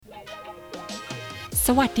ส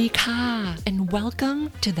วัสดีค่ะ and welcome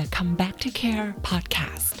to the Come Back to Care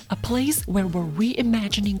podcast, a place where we're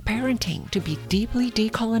reimagining parenting to be deeply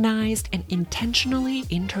decolonized and intentionally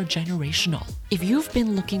intergenerational. If you've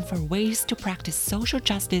been looking for ways to practice social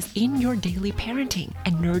justice in your daily parenting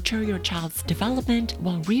and nurture your child's development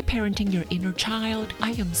while reparenting your inner child,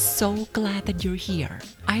 I am so glad that you're here.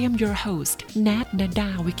 I am your host, Nat Nada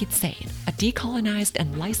Wikitsen, a decolonized and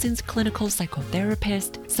licensed clinical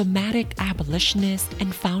psychotherapist, somatic abolitionist,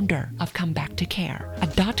 and founder of Come Back to Care, a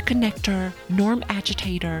dot connector, norm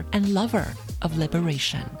agitator, and lover of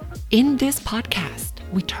liberation. In this podcast,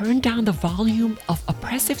 we turn down the volume of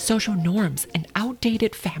oppressive social norms and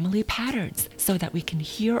outdated family patterns so that we can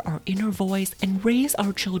hear our inner voice and raise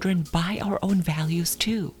our children by our own values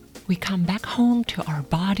too. We come back home to our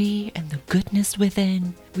body and the goodness within.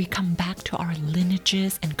 We come back to our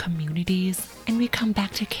lineages and communities, and we come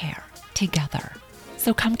back to care together. So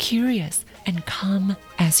come curious and come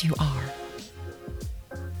as you are.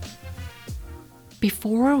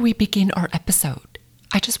 Before we begin our episode,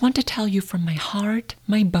 I just want to tell you from my heart,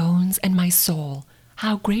 my bones, and my soul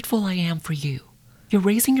how grateful I am for you. You're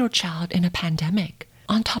raising your child in a pandemic.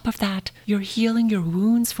 On top of that, you're healing your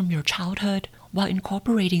wounds from your childhood while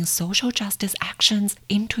incorporating social justice actions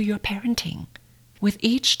into your parenting. With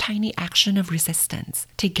each tiny action of resistance,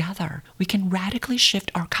 together we can radically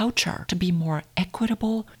shift our culture to be more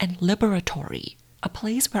equitable and liberatory, a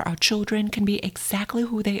place where our children can be exactly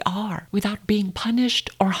who they are without being punished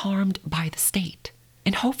or harmed by the state.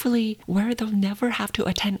 And hopefully where they'll never have to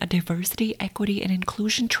attend a diversity, equity, and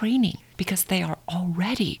inclusion training because they are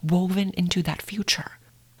already woven into that future.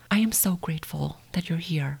 I am so grateful that you're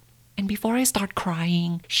here. And before I start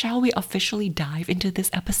crying, shall we officially dive into this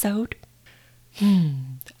episode?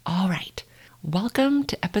 All right. Welcome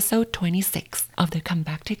to episode 26 of the Come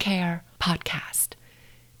Back to Care podcast.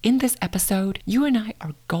 In this episode, you and I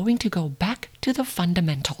are going to go back to the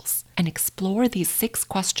fundamentals and explore these 6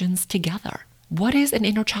 questions together. What is an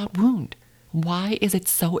inner child wound? Why is it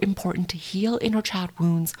so important to heal inner child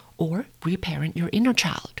wounds or reparent your inner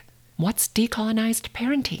child? What's decolonized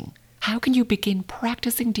parenting? How can you begin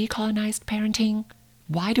practicing decolonized parenting?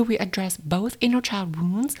 Why do we address both inner child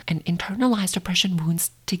wounds and internalized oppression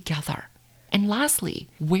wounds together? And lastly,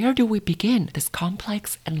 where do we begin this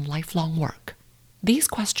complex and lifelong work? These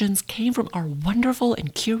questions came from our wonderful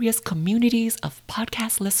and curious communities of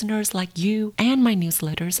podcast listeners like you and my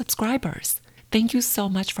newsletter subscribers. Thank you so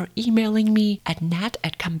much for emailing me at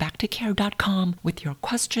nat@comebacktocare.com with your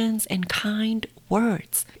questions and kind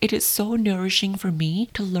words. It is so nourishing for me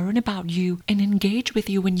to learn about you and engage with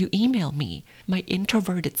you when you email me. My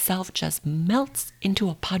introverted self just melts into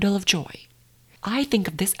a puddle of joy. I think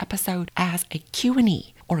of this episode as a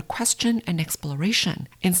Q&E or question and exploration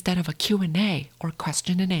instead of a Q&A or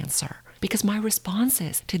question and answer because my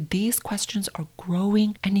responses to these questions are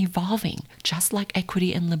growing and evolving just like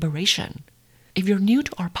equity and liberation. If you're new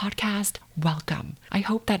to our podcast, welcome. I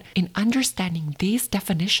hope that in understanding these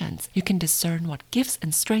definitions, you can discern what gifts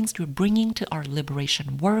and strengths you're bringing to our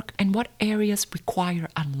liberation work and what areas require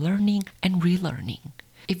unlearning and relearning.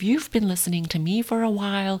 If you've been listening to me for a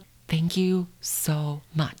while, thank you so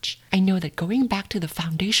much. I know that going back to the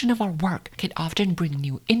foundation of our work can often bring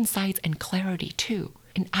new insights and clarity too.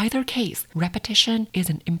 In either case, repetition is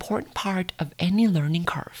an important part of any learning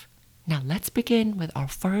curve. Now let's begin with our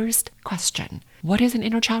first question. What is an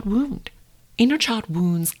inner child wound? Inner child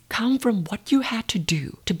wounds come from what you had to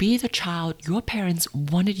do to be the child your parents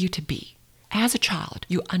wanted you to be. As a child,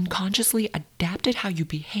 you unconsciously adapted how you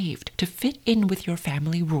behaved to fit in with your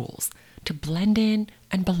family rules, to blend in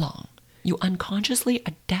and belong. You unconsciously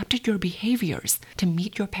adapted your behaviors to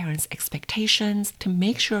meet your parents' expectations, to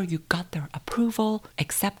make sure you got their approval,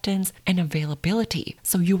 acceptance, and availability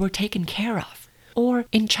so you were taken care of. Or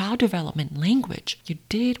in child development language, you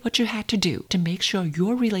did what you had to do to make sure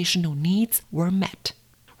your relational needs were met.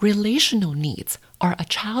 Relational needs are a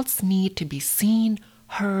child's need to be seen,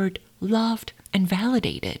 heard, loved, and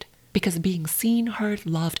validated. Because being seen, heard,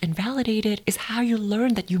 loved, and validated is how you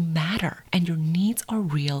learn that you matter and your needs are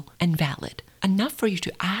real and valid. Enough for you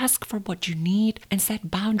to ask for what you need and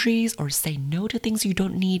set boundaries or say no to things you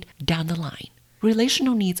don't need down the line.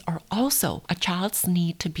 Relational needs are also a child's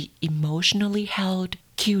need to be emotionally held,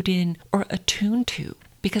 cued in, or attuned to,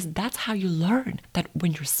 because that's how you learn that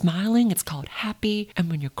when you're smiling, it's called happy, and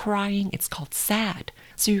when you're crying, it's called sad.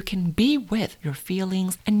 So you can be with your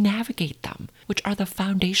feelings and navigate them, which are the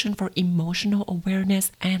foundation for emotional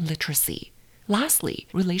awareness and literacy. Lastly,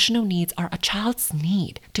 relational needs are a child's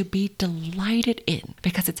need to be delighted in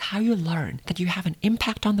because it's how you learn that you have an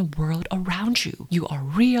impact on the world around you. You are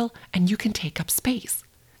real and you can take up space.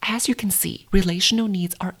 As you can see, relational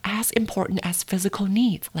needs are as important as physical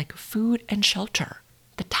needs like food and shelter.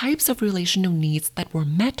 The types of relational needs that were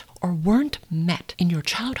met or weren't met in your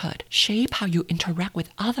childhood shape how you interact with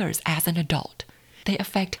others as an adult. They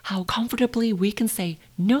affect how comfortably we can say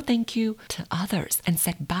no thank you to others and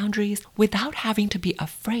set boundaries without having to be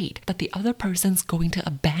afraid that the other person's going to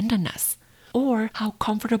abandon us, or how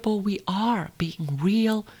comfortable we are being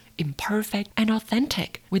real, imperfect, and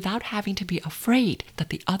authentic without having to be afraid that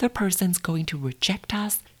the other person's going to reject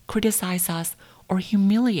us, criticize us, or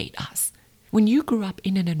humiliate us. When you grew up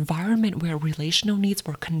in an environment where relational needs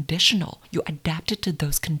were conditional, you adapted to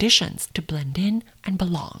those conditions to blend in and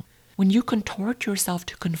belong. When you contort yourself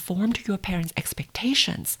to conform to your parents'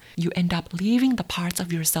 expectations, you end up leaving the parts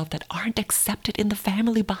of yourself that aren't accepted in the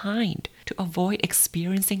family behind to avoid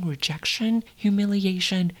experiencing rejection,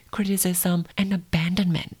 humiliation, criticism, and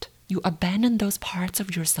abandonment. You abandon those parts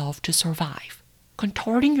of yourself to survive.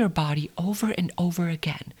 Contorting your body over and over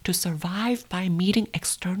again to survive by meeting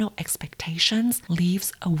external expectations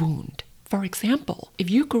leaves a wound. For example, if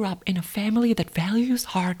you grew up in a family that values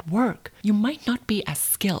hard work, you might not be as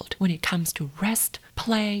skilled when it comes to rest,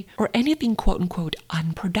 play, or anything quote-unquote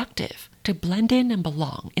unproductive. To blend in and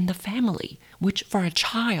belong in the family, which for a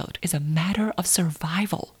child is a matter of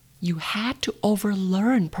survival, you had to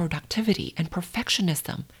overlearn productivity and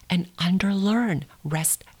perfectionism and underlearn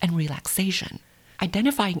rest and relaxation.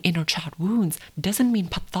 Identifying inner child wounds doesn't mean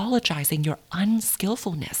pathologizing your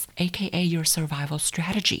unskillfulness, aka your survival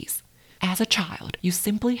strategies. As a child, you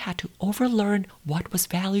simply had to overlearn what was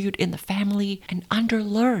valued in the family and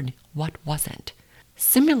underlearn what wasn't.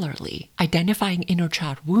 Similarly, identifying inner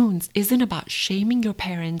child wounds isn't about shaming your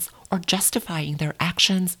parents or justifying their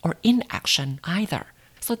actions or inaction either.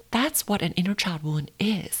 So that's what an inner child wound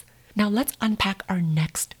is. Now let's unpack our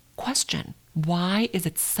next question. Why is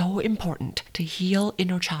it so important to heal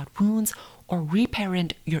inner child wounds or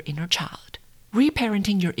reparent your inner child?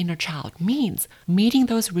 Reparenting your inner child means meeting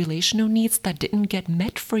those relational needs that didn't get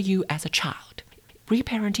met for you as a child.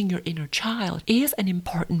 Reparenting your inner child is an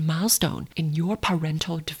important milestone in your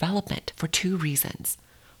parental development for two reasons.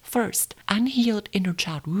 First, unhealed inner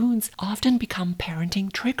child wounds often become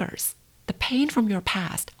parenting triggers. The pain from your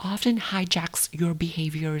past often hijacks your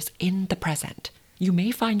behaviors in the present. You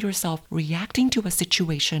may find yourself reacting to a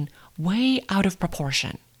situation way out of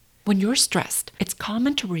proportion. When you're stressed, it's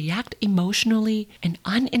common to react emotionally and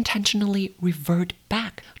unintentionally revert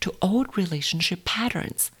back to old relationship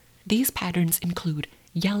patterns. These patterns include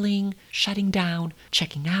yelling, shutting down,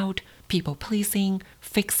 checking out, people-pleasing,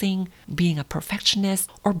 fixing, being a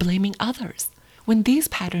perfectionist, or blaming others. When these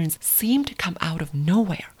patterns seem to come out of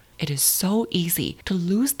nowhere, it is so easy to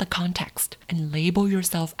lose the context and label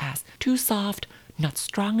yourself as too soft, not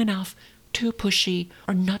strong enough, too pushy,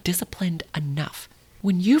 or not disciplined enough.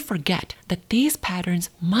 When you forget that these patterns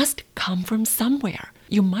must come from somewhere,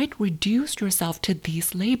 you might reduce yourself to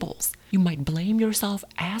these labels. You might blame yourself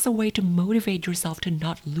as a way to motivate yourself to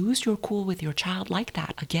not lose your cool with your child like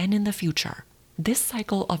that again in the future. This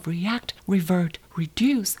cycle of react, revert,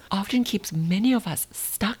 reduce often keeps many of us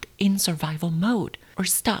stuck in survival mode or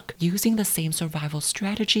stuck using the same survival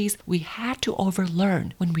strategies we had to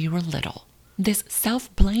overlearn when we were little. This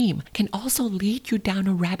self-blame can also lead you down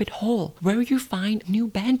a rabbit hole where you find new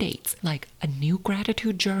band-aids like a new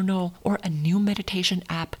gratitude journal or a new meditation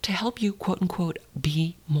app to help you quote-unquote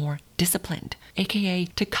be more disciplined, aka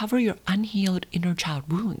to cover your unhealed inner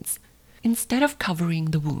child wounds. Instead of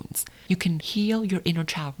covering the wounds, you can heal your inner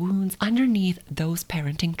child wounds underneath those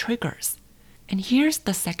parenting triggers. And here's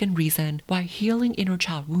the second reason why healing inner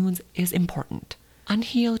child wounds is important.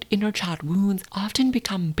 Unhealed inner child wounds often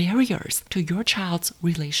become barriers to your child's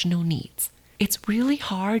relational needs. It's really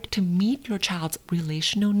hard to meet your child's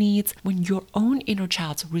relational needs when your own inner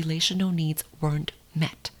child's relational needs weren't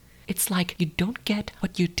met. It's like you don't get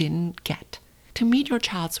what you didn't get. To meet your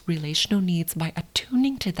child's relational needs by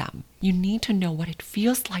attuning to them, you need to know what it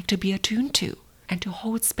feels like to be attuned to. And to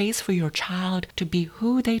hold space for your child to be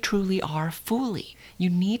who they truly are fully, you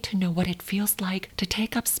need to know what it feels like to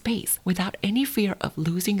take up space without any fear of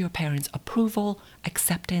losing your parents' approval,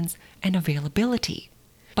 acceptance, and availability.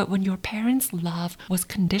 But when your parents' love was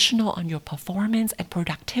conditional on your performance and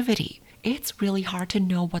productivity, it's really hard to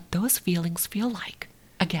know what those feelings feel like.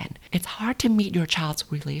 Again, it's hard to meet your child's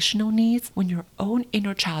relational needs when your own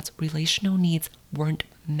inner child's relational needs weren't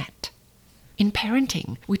met. In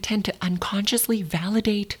parenting, we tend to unconsciously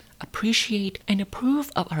validate, appreciate, and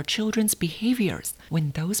approve of our children's behaviors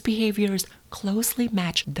when those behaviors closely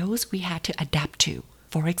match those we had to adapt to.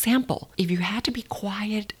 For example, if you had to be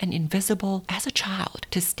quiet and invisible as a child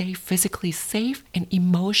to stay physically safe and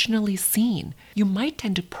emotionally seen, you might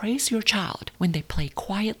tend to praise your child when they play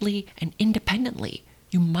quietly and independently.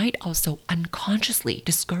 You might also unconsciously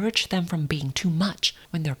discourage them from being too much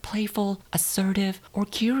when they're playful, assertive, or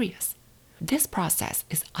curious. This process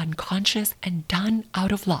is unconscious and done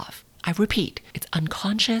out of love. I repeat, it's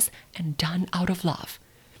unconscious and done out of love.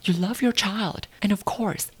 You love your child, and of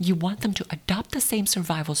course, you want them to adopt the same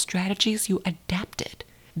survival strategies you adapted.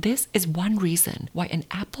 This is one reason why an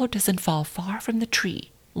apple doesn't fall far from the tree.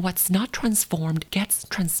 What's not transformed gets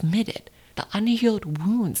transmitted. The unhealed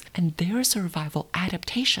wounds and their survival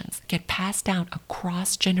adaptations get passed down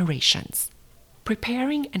across generations.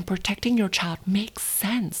 Preparing and protecting your child makes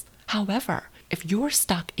sense. However, if you're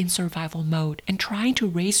stuck in survival mode and trying to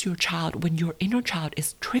raise your child when your inner child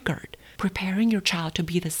is triggered, preparing your child to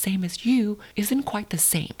be the same as you isn't quite the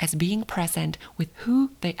same as being present with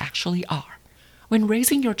who they actually are. When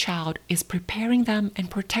raising your child is preparing them and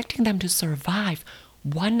protecting them to survive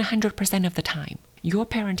 100% of the time, your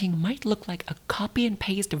parenting might look like a copy and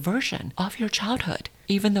paste version of your childhood,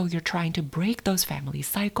 even though you're trying to break those family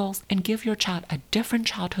cycles and give your child a different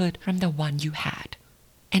childhood from the one you had.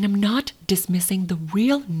 And I'm not dismissing the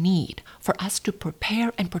real need for us to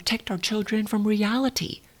prepare and protect our children from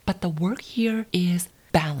reality, but the work here is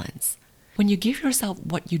balance. When you give yourself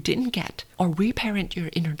what you didn't get or reparent your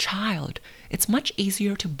inner child, it's much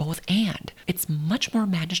easier to both and. It's much more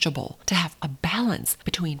manageable to have a balance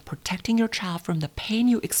between protecting your child from the pain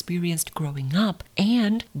you experienced growing up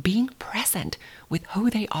and being present with who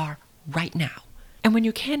they are right now. And when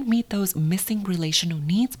you can't meet those missing relational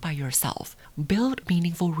needs by yourself, build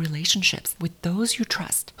meaningful relationships with those you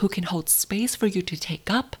trust who can hold space for you to take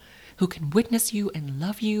up, who can witness you and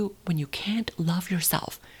love you when you can't love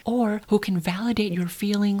yourself, or who can validate your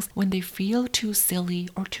feelings when they feel too silly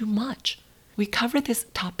or too much. We cover this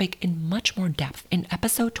topic in much more depth in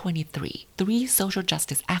episode 23, 3 Social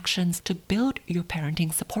Justice Actions to Build Your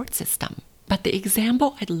Parenting Support System. But the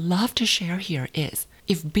example I'd love to share here is,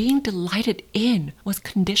 if being delighted in was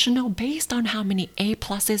conditional based on how many A+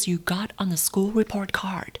 you got on the school report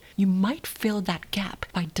card, you might fill that gap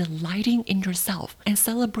by delighting in yourself and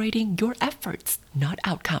celebrating your efforts, not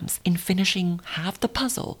outcomes, in finishing half the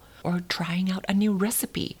puzzle, or trying out a new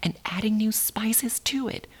recipe and adding new spices to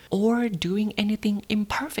it, or doing anything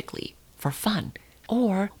imperfectly for fun.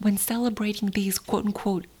 Or when celebrating these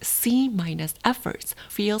quote-unquote C- efforts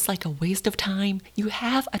feels like a waste of time, you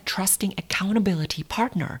have a trusting accountability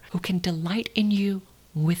partner who can delight in you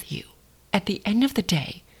with you. At the end of the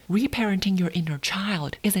day, reparenting your inner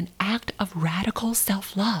child is an act of radical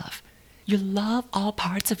self-love. You love all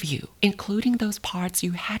parts of you, including those parts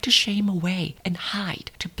you had to shame away and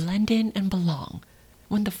hide to blend in and belong.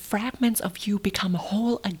 When the fragments of you become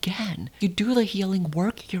whole again, you do the healing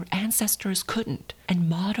work your ancestors couldn't and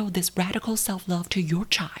model this radical self-love to your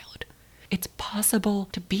child. It's possible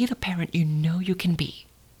to be the parent you know you can be.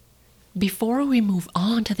 Before we move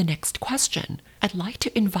on to the next question, I'd like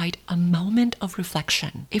to invite a moment of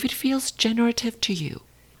reflection. If it feels generative to you,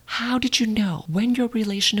 how did you know when your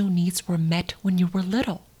relational needs were met when you were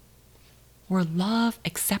little? Were love,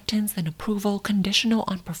 acceptance, and approval conditional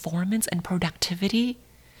on performance and productivity?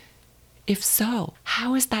 If so,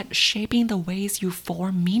 how is that shaping the ways you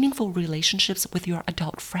form meaningful relationships with your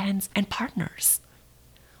adult friends and partners?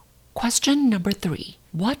 Question number 3.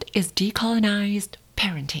 What is decolonized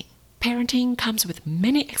parenting? Parenting comes with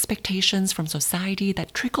many expectations from society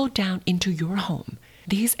that trickle down into your home.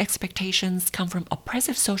 These expectations come from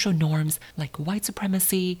oppressive social norms like white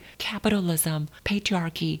supremacy, capitalism,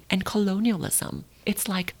 patriarchy, and colonialism. It's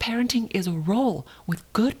like parenting is a role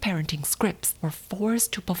with good parenting scripts we're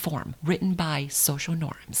forced to perform, written by social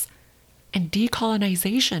norms. And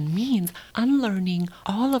decolonization means unlearning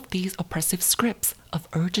all of these oppressive scripts of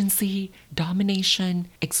urgency, domination,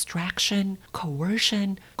 extraction,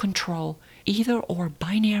 coercion, control, either or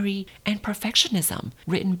binary, and perfectionism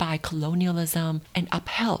written by colonialism and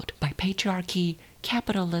upheld by patriarchy,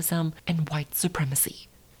 capitalism, and white supremacy,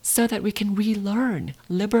 so that we can relearn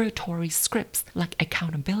liberatory scripts like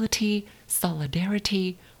accountability,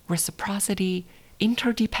 solidarity, reciprocity,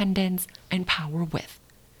 interdependence, and power with.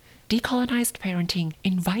 Decolonized parenting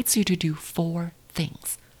invites you to do 4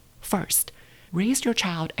 things. First, raise your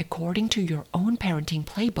child according to your own parenting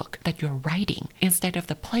playbook that you're writing instead of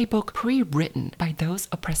the playbook pre-written by those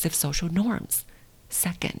oppressive social norms.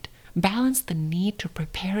 Second, balance the need to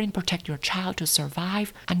prepare and protect your child to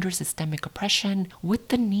survive under systemic oppression with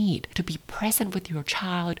the need to be present with your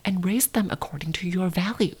child and raise them according to your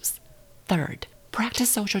values. Third, Practice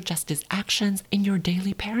social justice actions in your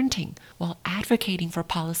daily parenting while advocating for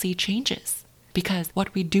policy changes. Because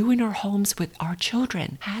what we do in our homes with our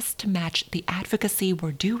children has to match the advocacy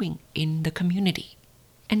we're doing in the community.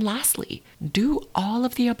 And lastly, do all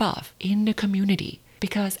of the above in the community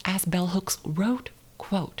because as Bell Hooks wrote,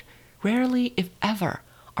 quote, "Rarely, if ever,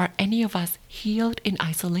 are any of us healed in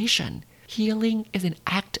isolation. Healing is an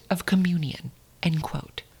act of communion," end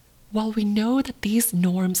quote. While we know that these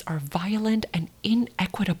norms are violent and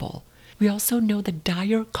inequitable, we also know the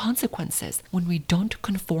dire consequences when we don't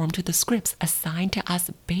conform to the scripts assigned to us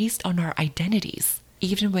based on our identities,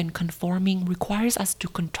 even when conforming requires us to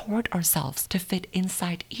contort ourselves to fit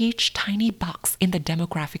inside each tiny box in the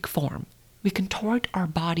demographic form. We contort our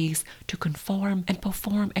bodies to conform and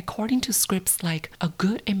perform according to scripts like a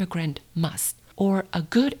good immigrant must, or a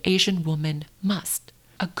good Asian woman must,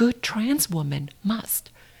 a good trans woman must,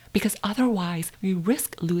 because otherwise we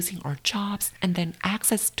risk losing our jobs and then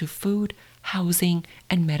access to food, housing,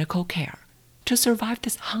 and medical care. To survive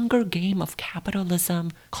this hunger game of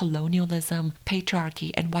capitalism, colonialism,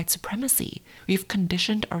 patriarchy, and white supremacy, we've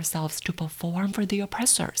conditioned ourselves to perform for the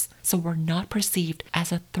oppressors, so we're not perceived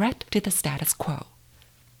as a threat to the status quo.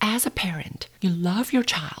 As a parent, you love your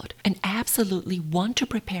child and absolutely want to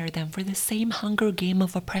prepare them for the same hunger game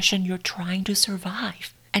of oppression you're trying to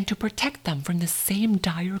survive, and to protect them from the same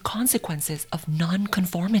dire consequences of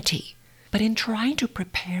nonconformity. But in trying to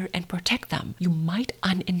prepare and protect them, you might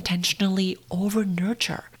unintentionally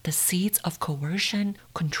over-nurture the seeds of coercion,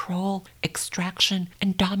 control, extraction,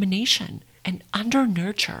 and domination, and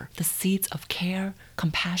under-nurture the seeds of care,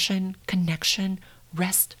 compassion, connection,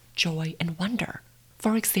 rest, joy, and wonder.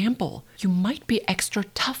 For example, you might be extra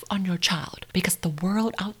tough on your child because the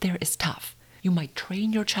world out there is tough. You might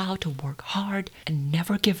train your child to work hard and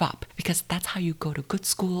never give up because that's how you go to good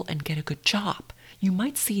school and get a good job. You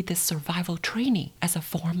might see this survival training as a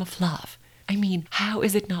form of love. I mean, how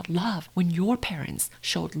is it not love when your parents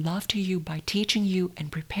showed love to you by teaching you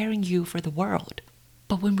and preparing you for the world?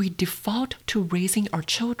 But when we default to raising our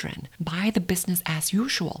children by the business as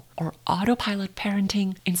usual or autopilot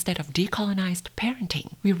parenting instead of decolonized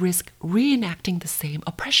parenting, we risk reenacting the same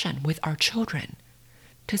oppression with our children.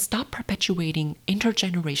 To stop perpetuating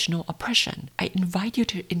intergenerational oppression, I invite you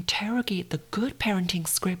to interrogate the good parenting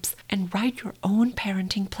scripts and write your own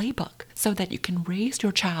parenting playbook so that you can raise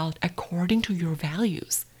your child according to your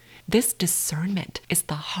values. This discernment is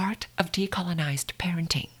the heart of decolonized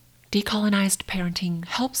parenting. Decolonized parenting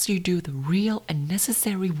helps you do the real and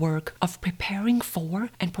necessary work of preparing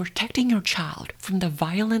for and protecting your child from the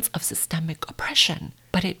violence of systemic oppression,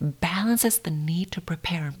 but it balances the need to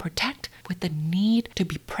prepare and protect with the need to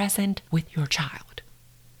be present with your child.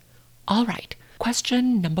 All right,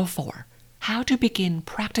 question number 4. How to begin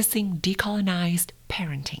practicing decolonized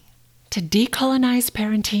parenting. To decolonize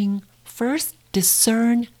parenting, first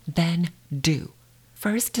discern, then do.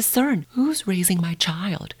 First discern who's raising my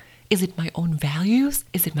child. Is it my own values?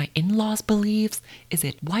 Is it my in-laws' beliefs? Is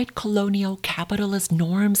it white colonial capitalist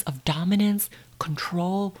norms of dominance,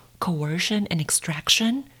 control, coercion, and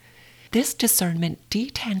extraction? This discernment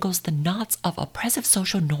detangles the knots of oppressive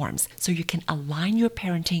social norms so you can align your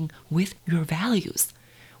parenting with your values.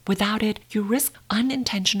 Without it, you risk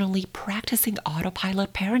unintentionally practicing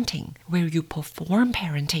autopilot parenting, where you perform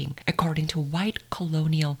parenting according to white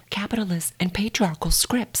colonial, capitalist, and patriarchal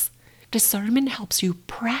scripts. Discernment helps you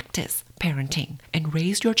practice parenting and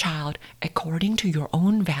raise your child according to your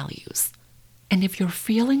own values. And if you're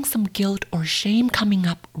feeling some guilt or shame coming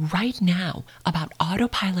up right now about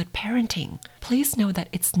autopilot parenting, please know that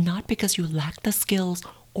it's not because you lack the skills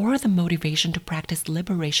or the motivation to practice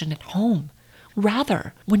liberation at home.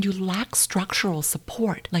 Rather, when you lack structural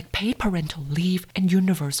support like paid parental leave and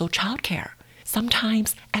universal childcare.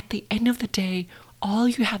 Sometimes, at the end of the day, all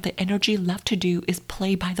you have the energy left to do is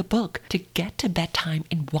play by the book to get to bedtime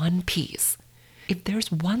in one piece. If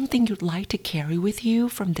there's one thing you'd like to carry with you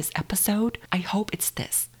from this episode, I hope it's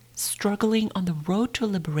this. Struggling on the road to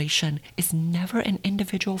liberation is never an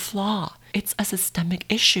individual flaw. It's a systemic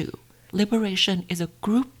issue. Liberation is a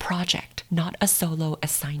group project, not a solo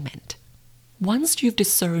assignment. Once you've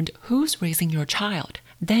discerned who's raising your child,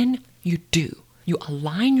 then you do. You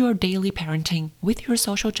align your daily parenting with your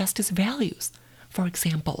social justice values. For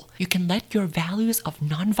example, you can let your values of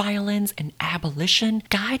nonviolence and abolition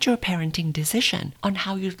guide your parenting decision on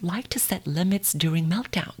how you'd like to set limits during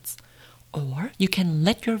meltdowns. Or you can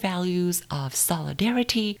let your values of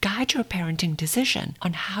solidarity guide your parenting decision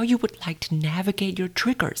on how you would like to navigate your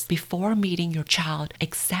triggers before meeting your child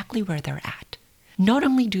exactly where they're at. Not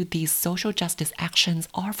only do these social justice actions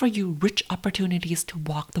offer you rich opportunities to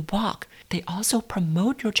walk the walk, they also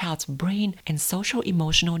promote your child's brain and social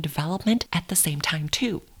emotional development at the same time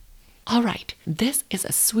too. All right, this is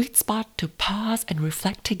a sweet spot to pause and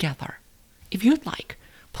reflect together. If you'd like,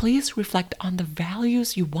 please reflect on the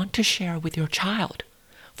values you want to share with your child.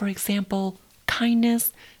 For example,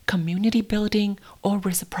 kindness, community building, or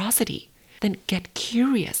reciprocity. Then get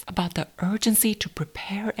curious about the urgency to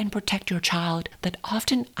prepare and protect your child that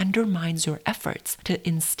often undermines your efforts to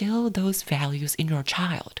instill those values in your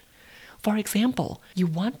child. For example, you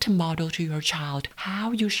want to model to your child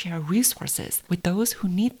how you share resources with those who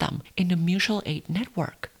need them in a mutual aid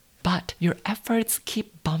network. But your efforts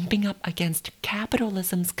keep bumping up against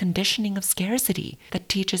capitalism's conditioning of scarcity that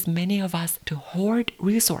teaches many of us to hoard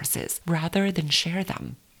resources rather than share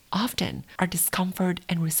them. Often, our discomfort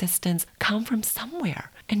and resistance come from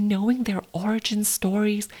somewhere, and knowing their origin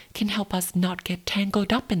stories can help us not get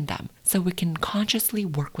tangled up in them so we can consciously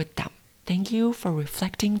work with them. Thank you for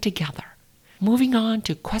reflecting together. Moving on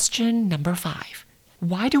to question number 5.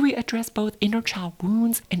 Why do we address both inner child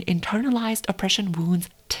wounds and internalized oppression wounds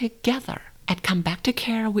together? At Come Back to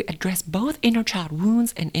Care, we address both inner child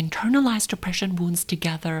wounds and internalized oppression wounds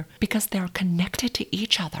together because they're connected to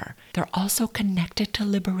each other. They're also connected to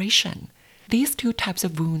liberation. These two types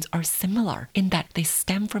of wounds are similar in that they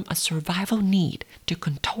stem from a survival need to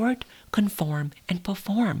contort, conform, and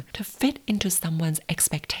perform to fit into someone's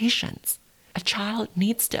expectations. A child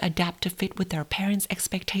needs to adapt to fit with their parents'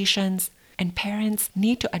 expectations, and parents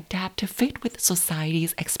need to adapt to fit with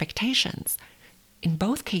society's expectations. In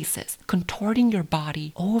both cases, contorting your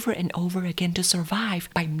body over and over again to survive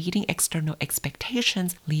by meeting external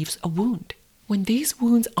expectations leaves a wound. When these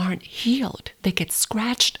wounds aren't healed, they get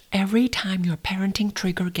scratched every time your parenting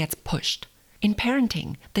trigger gets pushed. In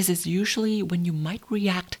parenting, this is usually when you might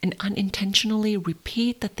react and unintentionally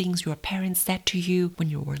repeat the things your parents said to you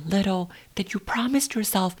when you were little that you promised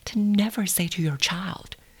yourself to never say to your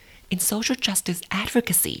child. In social justice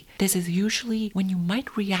advocacy, this is usually when you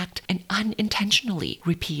might react and unintentionally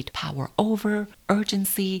repeat power over,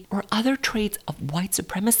 urgency, or other traits of white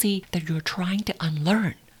supremacy that you're trying to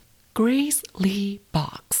unlearn. Grace Lee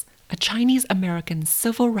Boggs, a Chinese-American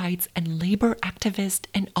civil rights and labor activist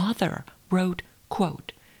and author, wrote,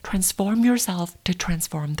 quote, "Transform yourself to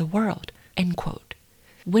transform the world," end quote.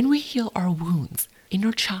 When we heal our wounds,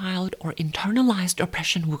 inner child or internalized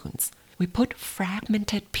oppression wounds, we put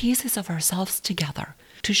fragmented pieces of ourselves together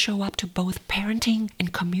to show up to both parenting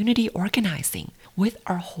and community organizing with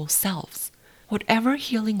our whole selves. Whatever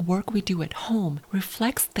healing work we do at home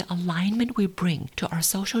reflects the alignment we bring to our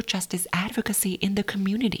social justice advocacy in the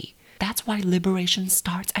community. That's why liberation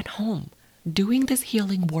starts at home. Doing this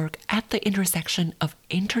healing work at the intersection of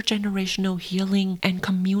intergenerational healing and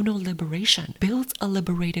communal liberation builds a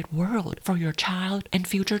liberated world for your child and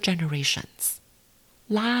future generations.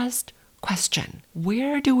 Last question.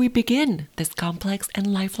 Where do we begin this complex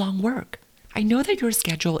and lifelong work? I know that your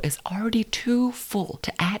schedule is already too full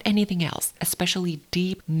to add anything else, especially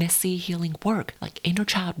deep, messy healing work like inner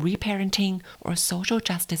child reparenting or social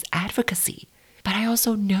justice advocacy. But I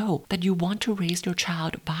also know that you want to raise your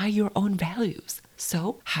child by your own values.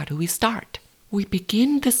 So how do we start? We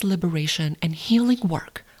begin this liberation and healing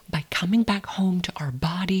work by coming back home to our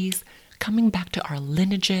bodies, coming back to our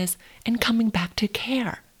lineages, and coming back to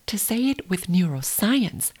care. To say it with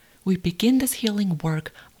neuroscience, we begin this healing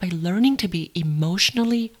work by learning to be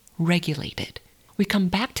emotionally regulated. We come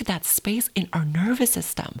back to that space in our nervous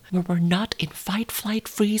system where we're not in fight, flight,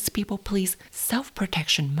 freeze, people please,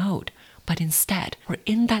 self-protection mode, but instead we're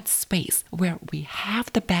in that space where we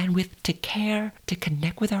have the bandwidth to care, to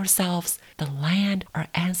connect with ourselves, the land, our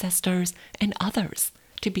ancestors, and others,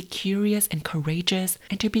 to be curious and courageous,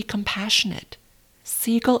 and to be compassionate.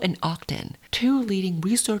 Siegel and Ogden, two leading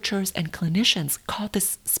researchers and clinicians, call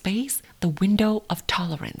this space the window of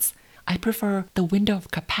tolerance. I prefer the window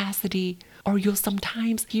of capacity, or you'll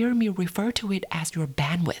sometimes hear me refer to it as your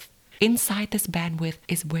bandwidth. Inside this bandwidth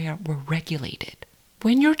is where we're regulated.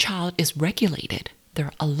 When your child is regulated,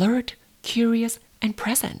 they're alert, curious, and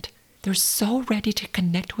present. They're so ready to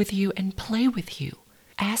connect with you and play with you.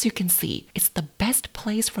 As you can see, it's the best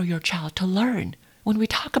place for your child to learn. When we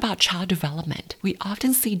talk about child development, we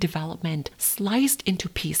often see development sliced into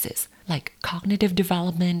pieces like cognitive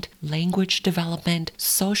development, language development,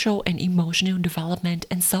 social and emotional development,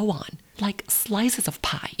 and so on, like slices of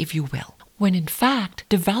pie, if you will. When in fact,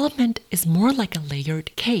 development is more like a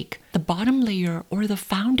layered cake. The bottom layer or the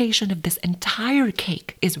foundation of this entire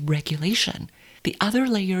cake is regulation. The other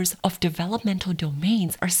layers of developmental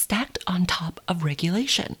domains are stacked on top of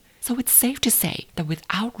regulation. So it's safe to say that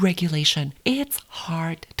without regulation, it's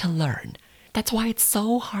hard to learn. That's why it's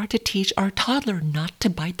so hard to teach our toddler not to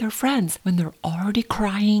bite their friends when they're already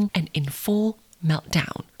crying and in full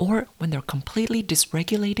meltdown, or when they're completely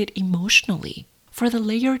dysregulated emotionally. For the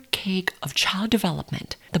layered cake of child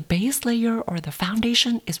development, the base layer or the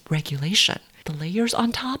foundation is regulation. The layers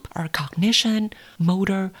on top are cognition,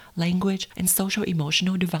 motor, language, and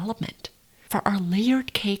social-emotional development. For our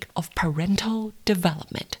layered cake of parental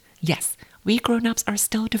development, yes, we grown-ups are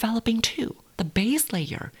still developing too. The base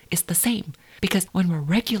layer is the same because when we're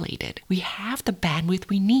regulated, we have the bandwidth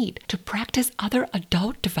we need to practice other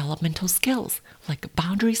adult developmental skills like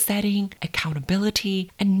boundary setting,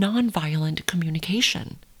 accountability, and nonviolent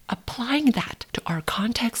communication. Applying that to our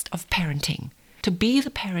context of parenting, to be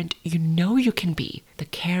the parent you know you can be, the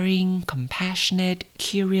caring, compassionate,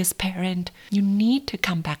 curious parent, you need to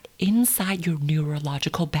come back inside your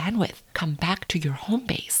neurological bandwidth, come back to your home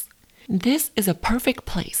base. This is a perfect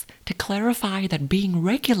place to clarify that being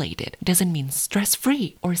regulated doesn't mean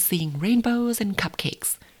stress-free or seeing rainbows and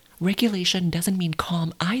cupcakes. Regulation doesn't mean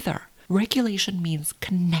calm either. Regulation means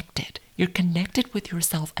connected. You're connected with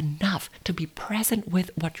yourself enough to be present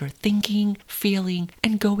with what you're thinking, feeling,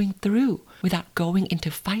 and going through without going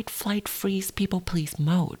into fight, flight, freeze, people please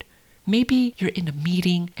mode. Maybe you're in a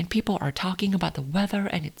meeting and people are talking about the weather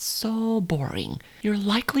and it's so boring. You're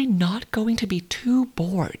likely not going to be too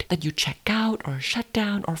bored that you check out or shut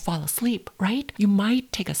down or fall asleep, right? You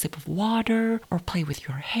might take a sip of water or play with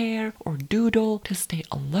your hair or doodle to stay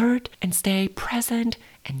alert and stay present,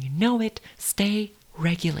 and you know it, stay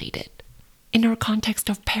regulated. In our context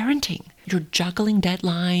of parenting, you're juggling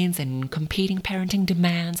deadlines and competing parenting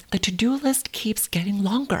demands. The to-do list keeps getting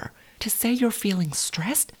longer. To say you're feeling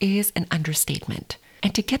stressed is an understatement.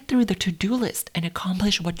 And to get through the to-do list and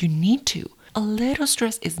accomplish what you need to, a little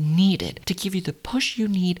stress is needed to give you the push you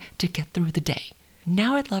need to get through the day.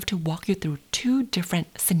 Now I'd love to walk you through two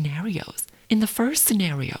different scenarios. In the first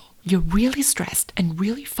scenario, you're really stressed and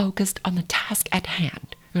really focused on the task at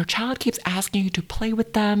hand. Your child keeps asking you to play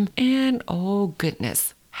with them, and oh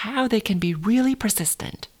goodness, how they can be really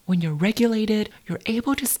persistent. When you're regulated, you're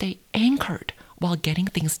able to stay anchored while getting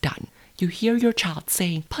things done. You hear your child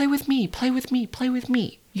saying, play with me, play with me, play with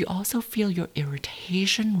me. You also feel your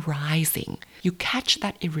irritation rising. You catch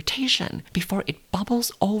that irritation before it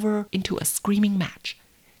bubbles over into a screaming match.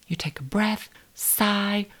 You take a breath,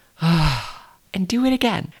 sigh, and do it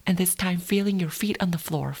again, and this time feeling your feet on the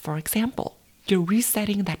floor, for example. You're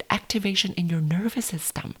resetting that activation in your nervous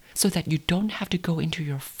system so that you don't have to go into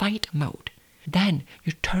your fight mode. Then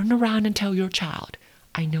you turn around and tell your child,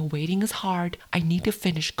 I know waiting is hard. I need to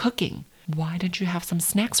finish cooking. Why don't you have some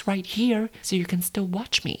snacks right here so you can still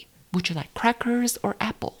watch me? Would you like crackers or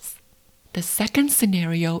apples? The second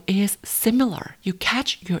scenario is similar. You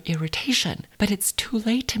catch your irritation, but it's too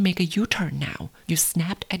late to make a U-turn now. You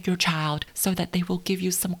snapped at your child so that they will give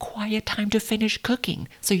you some quiet time to finish cooking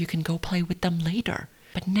so you can go play with them later.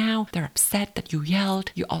 But now they're upset that you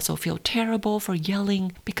yelled. You also feel terrible for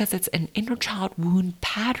yelling because it's an inner child wound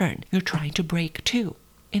pattern you're trying to break too.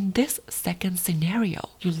 In this second scenario,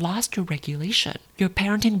 you lost your regulation. Your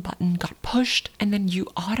parenting button got pushed, and then you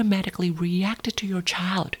automatically reacted to your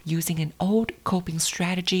child using an old coping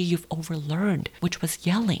strategy you've overlearned, which was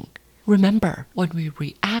yelling. Remember, when we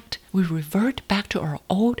react, we revert back to our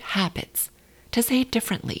old habits. To say it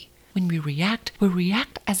differently, when we react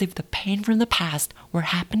as if the pain from the past were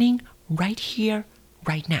happening right here,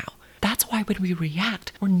 right now. That's why when we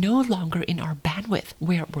react, we're no longer in our bandwidth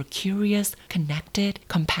where we're curious, connected,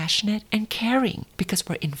 compassionate, and caring because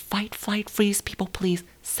we're in fight, flight, freeze, people please,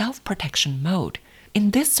 self-protection mode. In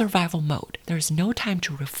this survival mode, there's no time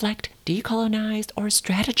to reflect, decolonize, or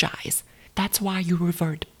strategize. That's why you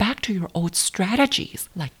revert back to your old strategies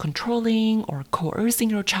like controlling or coercing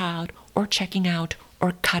your child or checking out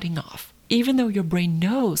or cutting off. Even though your brain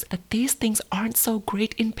knows that these things aren't so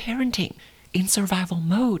great in parenting, in survival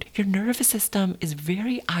mode, your nervous system is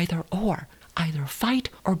very either or. Either fight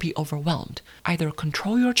or be overwhelmed. Either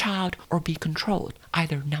control your child or be controlled.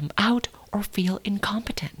 Either numb out or feel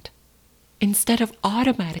incompetent. Instead of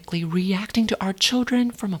automatically reacting to our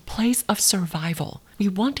children from a place of survival, we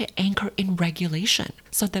want to anchor in regulation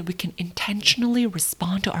so that we can intentionally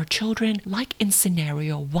respond to our children like in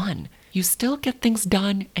scenario 1. You still get things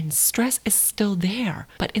done and stress is still there,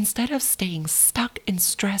 but instead of staying stuck in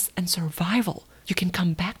stress and survival, you can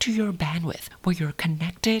come back to your bandwidth where you're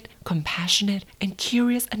connected, compassionate, and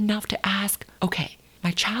curious enough to ask, okay,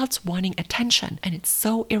 my child's wanting attention and it's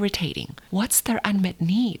so irritating. What's their unmet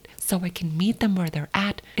need so I can meet them where they're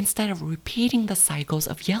at instead of repeating the cycles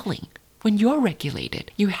of yelling? When you're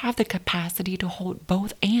regulated, you have the capacity to hold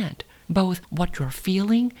both what you're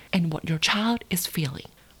feeling and what your child is feeling,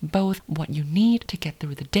 both what you need to get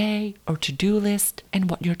through the day or to-do list and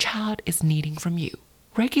what your child is needing from you.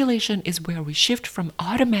 Regulation is where we shift from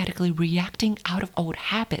automatically reacting out of old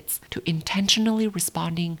habits to intentionally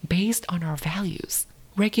responding based on our values.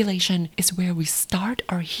 Regulation is where we start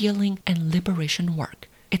our healing and liberation work.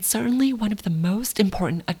 It's certainly one of the most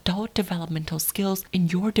important adult developmental skills in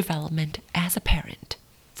your development as a parent.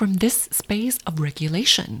 From this space of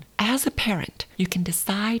regulation, as a parent, you can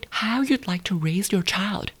decide how you'd like to raise your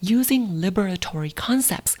child using liberatory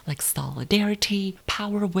concepts like solidarity,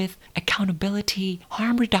 power with, accountability,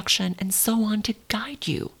 harm reduction, and so on to guide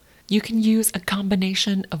you. You can use a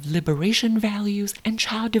combination of liberation values and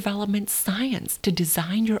child development science to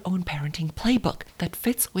design your own parenting playbook that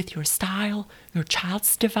fits with your style, your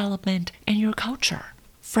child's development, and your culture.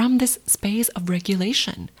 From this space of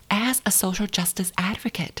regulation, as a social justice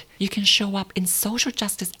advocate, you can show up in social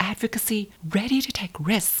justice advocacy ready to take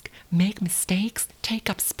risks, make mistakes, take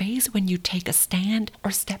up space when you take a stand,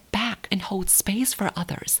 or step back and hold space for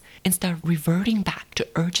others, instead of reverting back to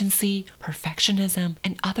urgency, perfectionism,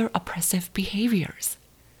 and other oppressive behaviors.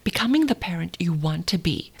 Becoming the parent you want to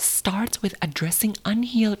be starts with addressing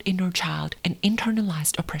unhealed inner child and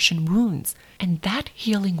internalized oppression wounds, and that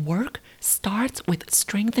healing work starts with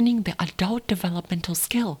strengthening the adult developmental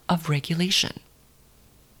skill of regulation.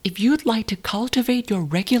 If you'd like to cultivate your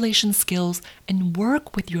regulation skills and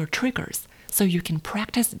work with your triggers so you can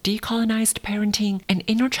practice decolonized parenting and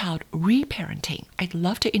inner child reparenting, I'd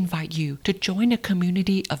love to invite you to join a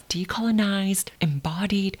community of decolonized,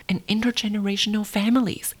 embodied, and intergenerational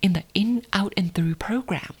families in the In, Out, and Through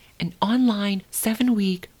program, an online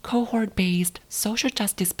 7-week cohort-based social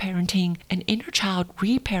justice parenting and inner child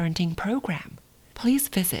reparenting program. Please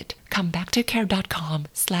visit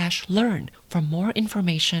comebacktocare.com/learn for more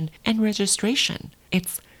information and registration.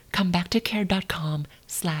 It's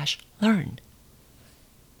comebacktocare.com/learn.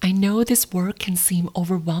 I know this work can seem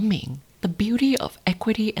overwhelming. The beauty of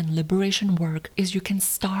equity and liberation work is you can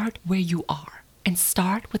start where you are and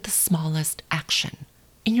start with the smallest action.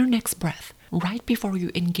 In your next breath, right before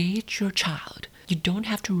you engage your child, you don't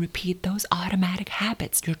have to repeat those automatic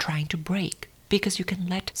habits you're trying to break, because you can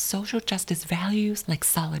let social justice values like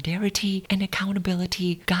solidarity and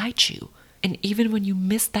accountability guide you. And even when you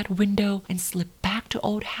miss that window and slip back to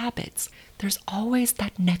old habits, there's always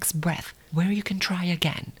that next breath where you can try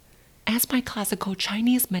again. As my classical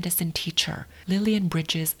Chinese medicine teacher, Lillian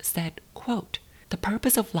Bridges, said, quote, "The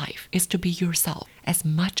purpose of life is to be yourself as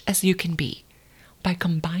much as you can be. By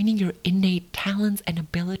combining your innate talents and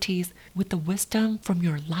abilities with the wisdom from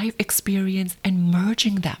your life experience and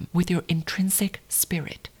merging them with your intrinsic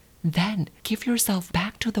spirit, then give yourself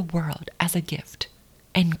back to the world as a gift."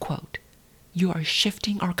 End quote. You are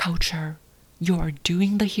shifting our culture. You are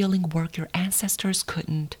doing the healing work your ancestors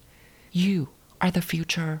couldn't. You are the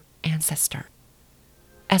future ancestor.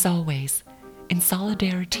 As always, in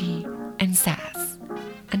solidarity and sass.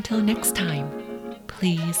 Until next time,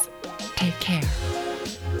 please take care.